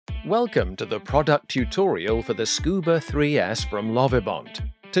Welcome to the product tutorial for the Scuba3s from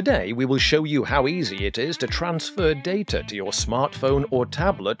Lovibond. Today we will show you how easy it is to transfer data to your smartphone or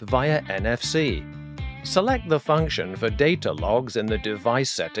tablet via NFC. Select the function for data logs in the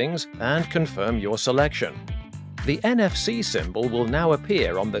device settings and confirm your selection. The NFC symbol will now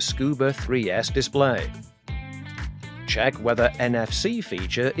appear on the Scuba3s display. Check whether NFC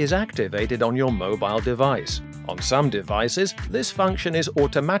feature is activated on your mobile device. On some devices, this function is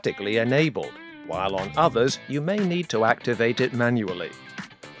automatically enabled, while on others you may need to activate it manually.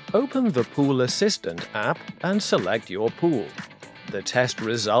 Open the Pool Assistant app and select your pool. The test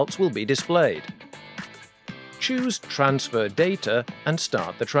results will be displayed. Choose Transfer Data and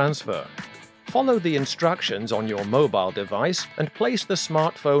start the transfer. Follow the instructions on your mobile device and place the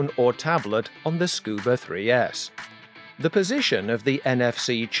smartphone or tablet on the Scuba3s. The position of the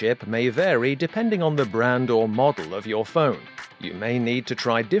NFC chip may vary depending on the brand or model of your phone. You may need to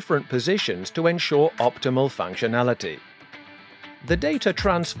try different positions to ensure optimal functionality. The data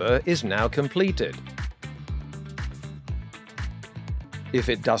transfer is now completed. If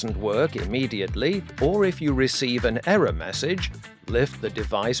it doesn't work immediately, or if you receive an error message, lift the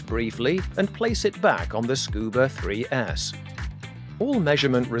device briefly and place it back on the Scuba3s. All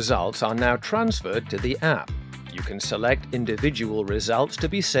measurement results are now transferred to the app. You can select individual results to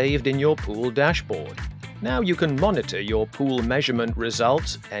be saved in your pool dashboard. Now you can monitor your pool measurement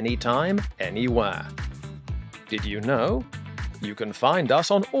results anytime, anywhere. Did you know? You can find us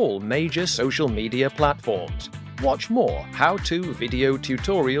on all major social media platforms. Watch more how-to video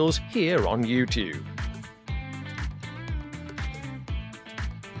tutorials here on YouTube.